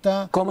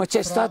netta. Come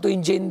c'è stato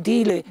in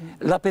Gentile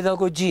la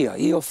pedagogia.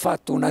 Io ho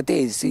fatto una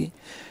tesi,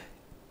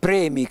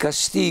 premi,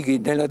 castighi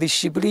nella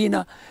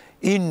disciplina,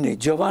 in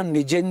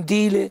Giovanni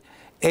Gentile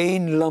e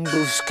in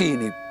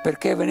Lambruschini,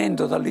 perché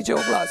venendo dal liceo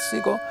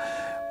classico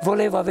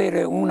voleva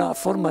avere una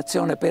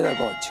formazione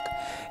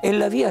pedagogica. E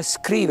La Via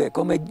scrive,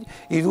 come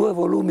i 2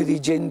 volumi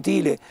di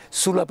Gentile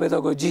sulla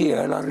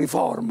pedagogia e la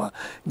riforma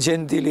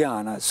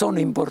gentiliana, sono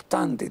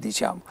importanti,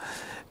 diciamo,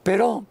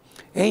 però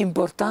è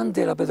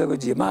importante la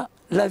pedagogia, ma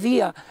La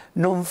Via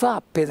non fa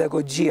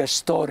pedagogia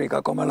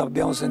storica come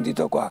l'abbiamo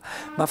sentito qua,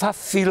 ma fa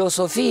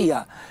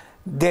filosofia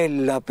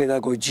della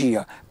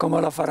pedagogia,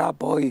 come la farà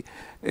poi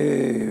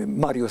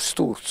Mario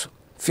Sturzo,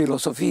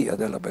 filosofia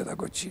della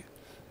pedagogia.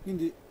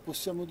 Quindi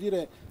possiamo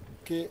dire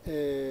che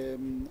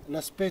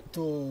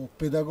l'aspetto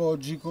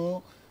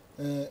pedagogico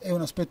è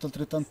un aspetto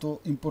altrettanto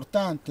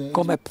importante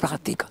come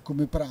pratica,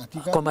 come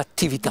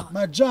attività.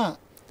 Ma già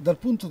dal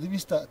punto di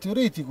vista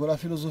teoretico la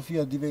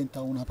filosofia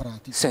diventa una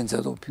pratica.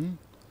 Senza dubbio,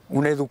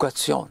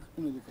 un'educazione.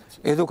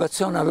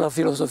 Educazione alla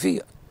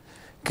filosofia,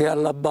 che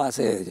alla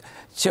base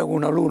c'è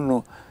un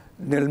alunno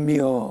nel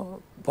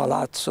mio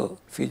palazzo,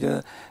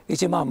 figlio,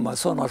 dice: mamma,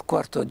 sono al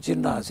quarto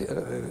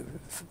ginnasio,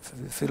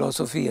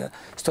 filosofia,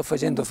 sto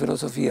facendo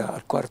filosofia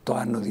al quarto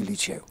anno di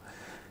liceo.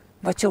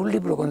 Ma c'è un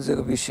libro che non si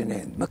capisce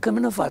niente, ma che me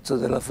ne faccio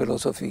della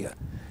filosofia?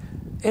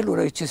 E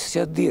allora ci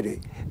a dire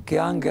che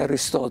anche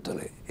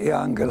Aristotele e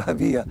anche la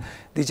via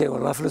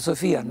dicevano: la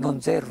filosofia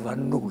non serve a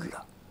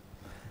nulla,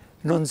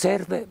 non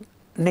serve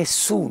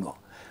nessuno,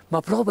 ma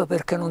proprio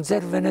perché non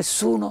serve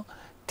nessuno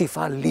ti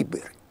fa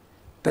liberi,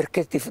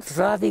 perché ti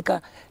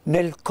radica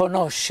nel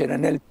conoscere,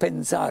 nel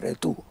pensare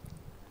tu.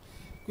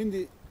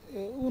 Quindi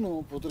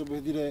uno potrebbe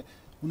dire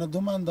una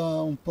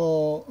domanda un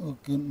po'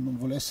 che non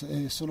vuole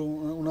essere, è solo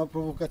una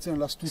provocazione,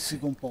 la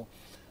stuzzico un po'.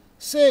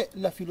 Se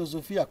la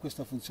filosofia ha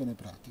questa funzione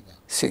pratica,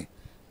 sì,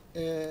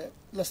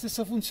 la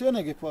stessa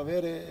funzione che può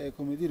avere,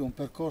 come dire, un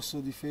percorso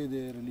di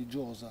fede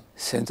religiosa.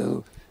 Senza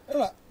dubbio.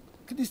 Allora,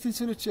 che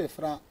distinzione c'è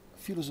fra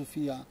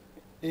filosofia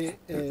e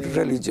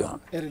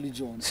religione?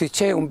 Sì,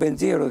 c'è un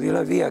pensiero di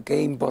la via che è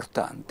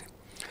importante.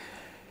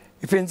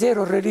 Il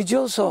pensiero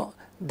religioso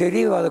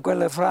deriva da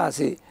quelle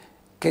frasi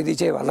che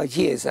diceva la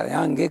Chiesa e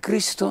anche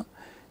Cristo: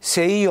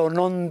 se io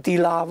non ti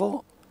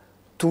lavo,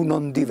 tu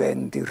non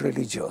diventi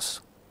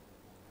religioso.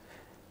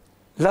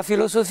 La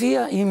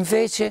filosofia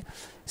invece,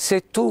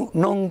 se tu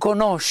non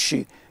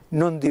conosci,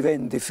 non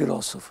diventi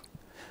filosofo.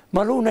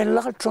 Ma l'uno e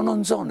l'altro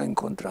non sono in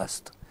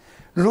contrasto.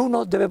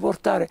 L'uno deve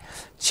portare,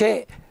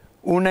 c'è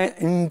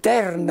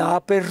un'interna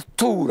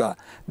apertura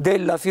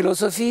della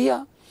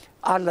filosofia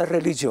alla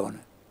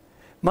religione,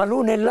 ma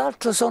l'uno e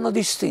l'altro sono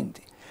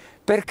distinti,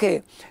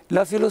 perché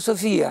la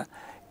filosofia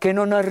che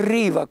non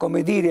arriva,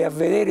 come dire, a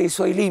vedere i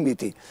suoi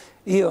limiti.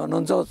 Io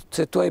non so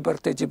se tu hai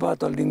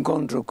partecipato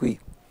all'incontro qui.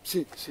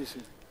 Sì, sì,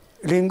 sì.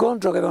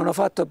 L'incontro che avevano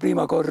fatto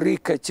prima con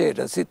Ricca,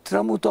 eccetera, si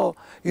tramutò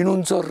in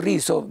un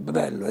sorriso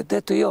bello. E ho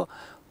detto: io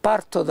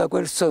parto da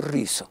quel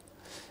sorriso,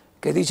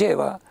 che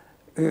diceva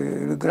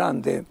il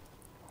grande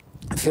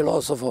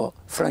filosofo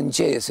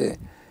francese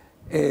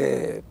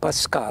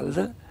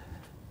Pascal: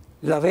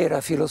 la vera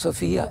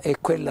filosofia è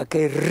quella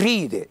che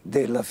ride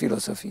della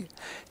filosofia,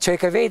 cioè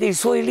che vede i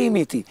suoi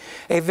limiti,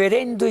 e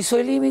vedendo i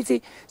suoi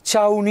limiti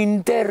c'ha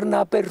un'interna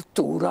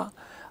apertura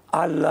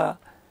alla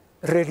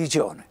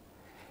religione.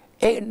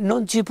 E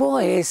non ci può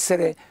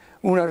essere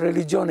una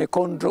religione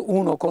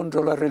uno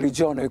contro la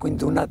religione,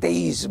 quindi un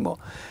ateismo,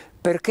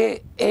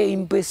 perché è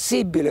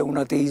impossibile un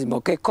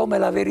ateismo che è come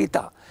la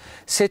verità.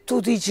 Se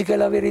tu dici che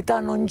la verità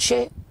non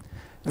c'è,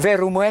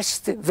 verum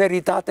est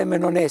veritatem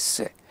non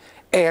esse,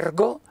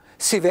 ergo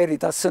si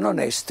veritas non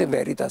est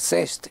veritas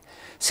est.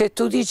 Se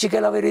tu dici che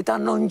la verità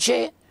non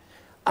c'è,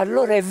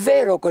 allora è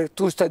vero che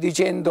tu stai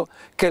dicendo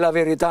che la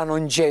verità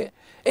non c'è,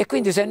 e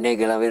quindi se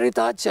neghi la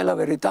verità c'è la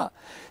verità.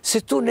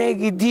 Se tu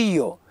neghi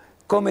Dio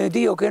come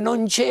Dio che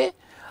non c'è,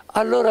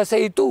 allora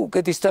sei tu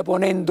che ti stai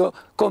ponendo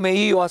come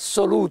io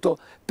assoluto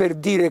per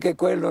dire che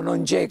quello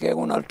non c'è, che è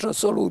un altro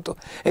assoluto,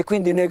 e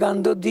quindi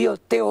negando Dio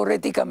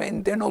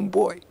teoreticamente non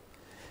puoi.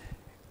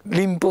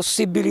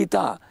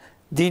 L'impossibilità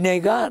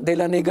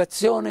della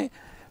negazione,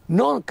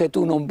 non che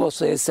tu non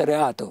possa essere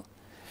ateo,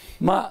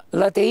 ma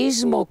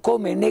l'ateismo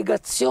come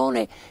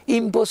negazione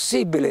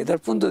impossibile dal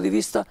punto di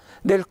vista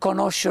del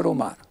conoscere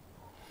umano.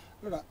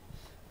 Allora,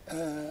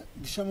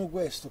 diciamo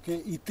questo, che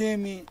i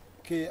temi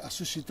che ha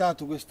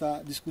suscitato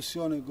questa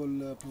discussione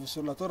col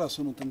professor Latora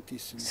sono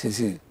tantissimi. Sì,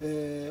 sì.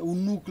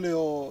 Un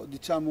nucleo,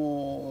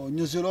 diciamo,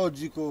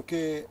 gnosiologico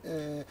che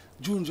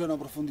giunge a una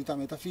profondità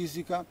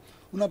metafisica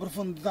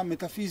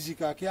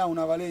che ha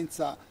una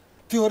valenza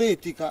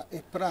teoretica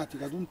e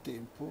pratica ad un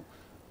tempo,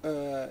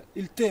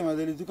 il tema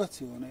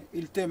dell'educazione,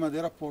 il tema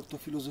del rapporto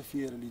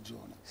filosofia e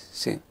religione.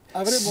 Sì.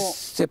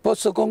 Se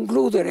posso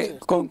concludere,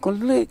 certo, con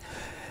lei,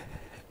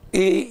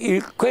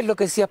 quello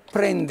che si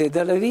apprende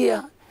dalla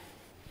via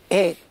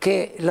è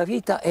che la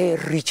vita è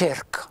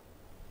ricerca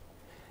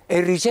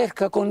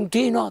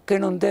continua che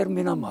non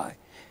termina mai.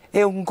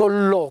 È un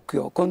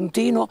colloquio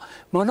continuo,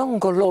 ma non un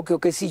colloquio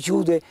che si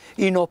chiude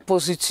in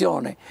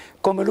opposizione,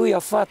 come lui ha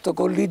fatto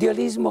con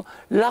l'idealismo,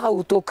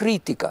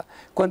 l'autocritica.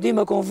 Quando io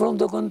mi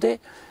confronto con te,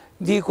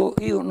 dico: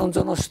 io non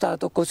sono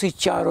stato così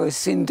chiaro e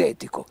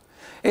sintetico.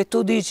 E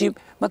tu dici: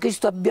 ma che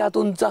sto abbiato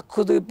un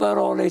sacco di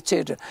parole,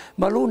 eccetera.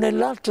 Ma l'uno e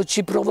l'altro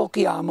ci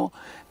provochiamo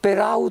per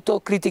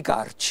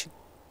autocriticarci.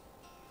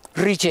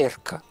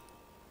 Ricerca.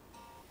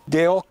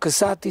 De hoc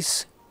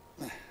satis?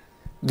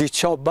 Di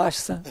ciò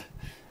basta?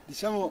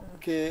 Diciamo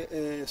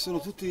che sono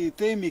tutti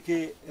temi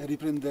che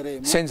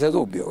riprenderemo. Senza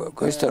dubbio,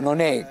 questo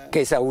non è che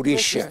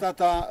esaurisce. Questa è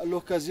stata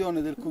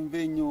l'occasione del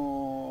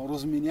convegno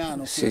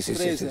rosminiano, sì, in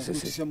cui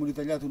ci siamo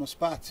ritagliati uno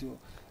spazio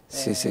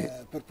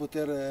per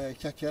poter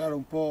chiacchierare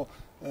un po'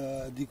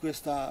 di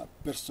questo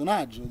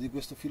personaggio, di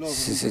questo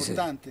filosofo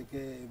importante che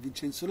è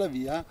Vincenzo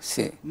Lavia,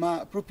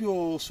 ma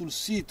proprio sul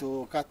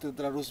sito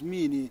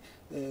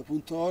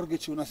cattedrarosmini.org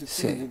c'è una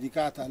sezione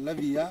dedicata alla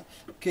via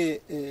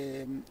che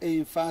è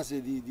in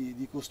fase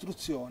di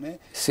costruzione,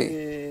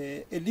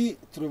 e lì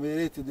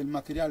troverete del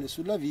materiale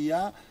sulla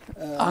via,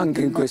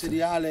 anche il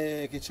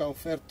materiale che ci ha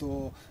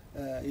offerto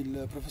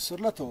il professor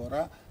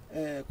Latora,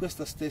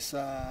 questa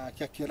stessa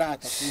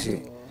chiacchierata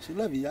appunto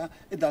sulla via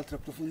ed altri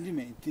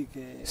approfondimenti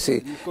che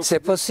se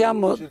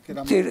possiamo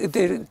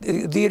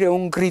dire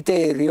un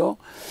criterio,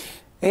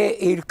 è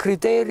il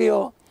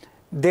criterio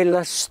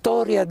della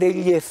storia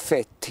degli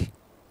effetti,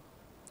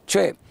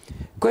 cioè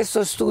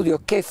questo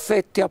studio che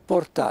effetti ha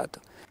portato,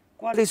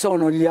 quali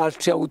sono gli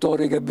altri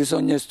autori che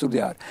bisogna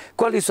studiare,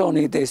 quali sono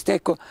i testi.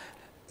 Ecco,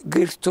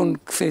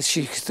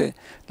 Geschichte,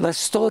 la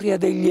storia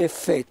degli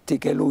effetti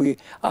che lui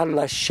ha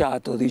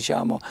lasciato,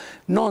 diciamo,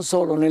 non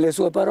solo nelle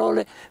sue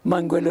parole ma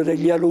in quelle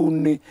degli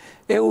alunni,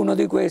 e uno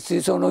di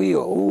questi sono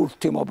io,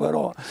 ultimo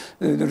però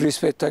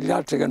rispetto agli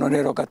altri, che non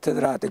ero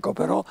cattedratico,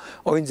 però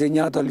ho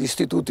insegnato agli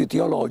istituti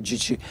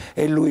teologici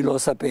e lui lo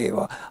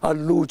sapeva,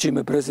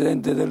 all'Ucimi,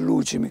 presidente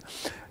dell'Ucimi,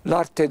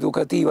 l'arte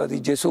educativa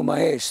di Gesù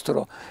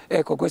Maestro.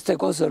 Ecco, queste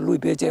cose a lui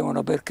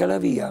piacevano, perché la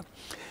via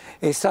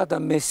è stata a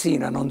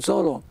Messina non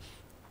solo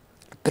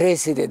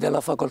preside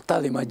della facoltà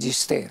di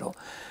Magistero,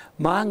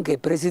 ma anche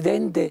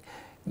presidente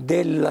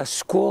della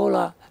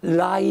scuola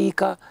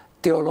laica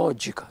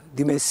teologica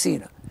di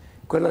Messina,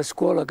 quella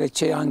scuola che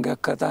c'è anche a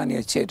Catania,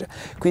 eccetera.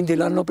 Quindi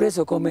l'hanno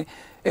preso come,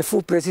 e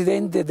fu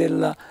presidente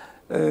della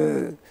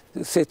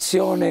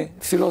sezione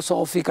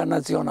filosofica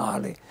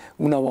nazionale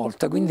una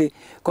volta, quindi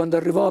quando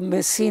arrivò a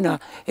Messina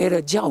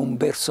era già un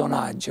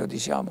personaggio,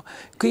 diciamo.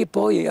 Qui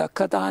poi a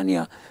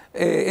Catania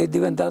è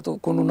diventato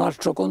con un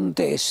altro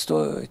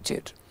contesto,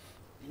 eccetera.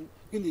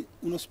 Quindi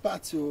uno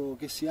spazio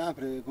che si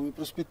apre come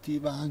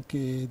prospettiva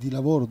anche di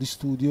lavoro, di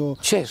studio,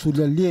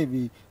 sugli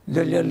allievi.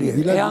 Degli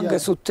allievi, e anche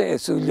su te,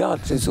 sugli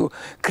altri, su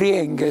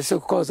Krienge, su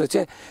cosa,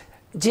 cioè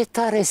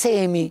gettare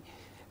semi,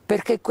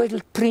 perché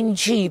quel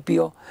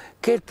principio,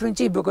 che è il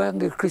principio che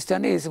anche il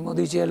cristianesimo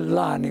dice è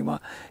l'anima,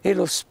 è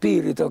lo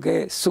spirito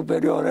che è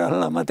superiore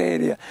alla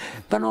materia,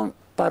 ma non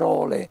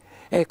parole.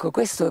 Ecco,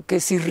 questo che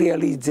si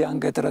realizzi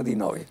anche tra di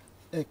noi.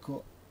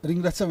 Ecco.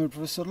 Ringraziamo il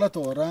professor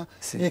Latora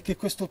e che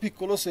questo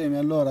piccolo seme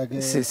allora che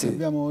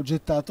abbiamo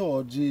gettato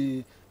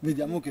oggi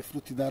vediamo che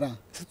frutti darà.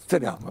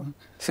 Speriamo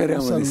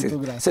di sì.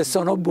 Grazie. Se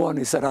sono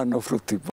buoni saranno frutti buoni.